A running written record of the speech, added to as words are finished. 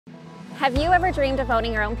Have you ever dreamed of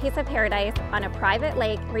owning your own piece of paradise on a private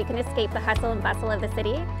lake where you can escape the hustle and bustle of the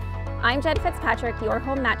city? I'm Jen Fitzpatrick, your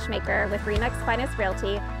home matchmaker with Remax Finest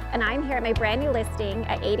Realty, and I'm here at my brand new listing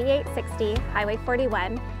at 8860 Highway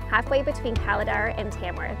 41, halfway between Caladar and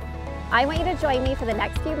Tamworth. I want you to join me for the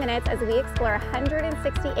next few minutes as we explore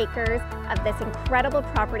 160 acres of this incredible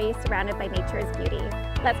property surrounded by nature's beauty.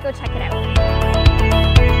 Let's go check it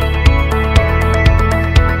out.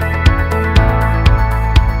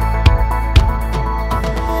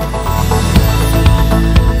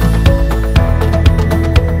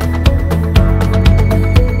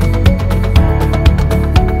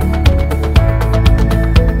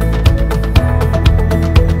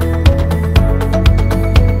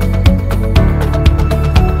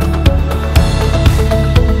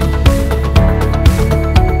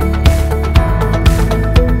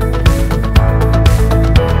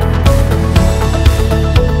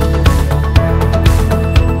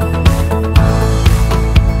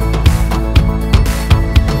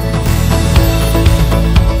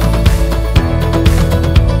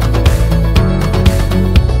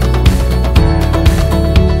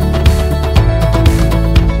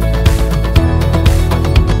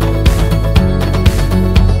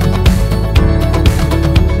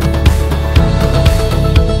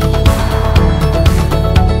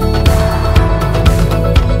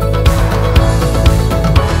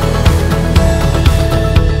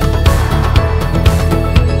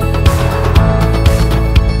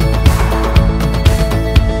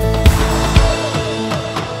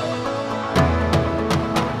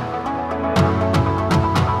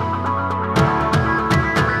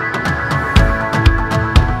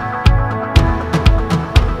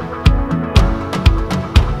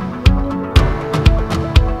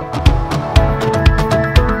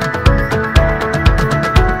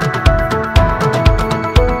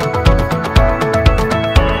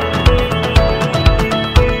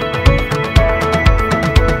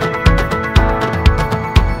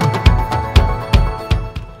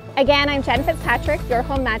 Again, I'm Jen Fitzpatrick, your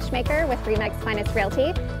home matchmaker with Remax Finest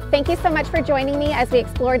Realty. Thank you so much for joining me as we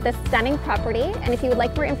explored this stunning property. And if you would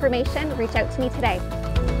like more information, reach out to me today.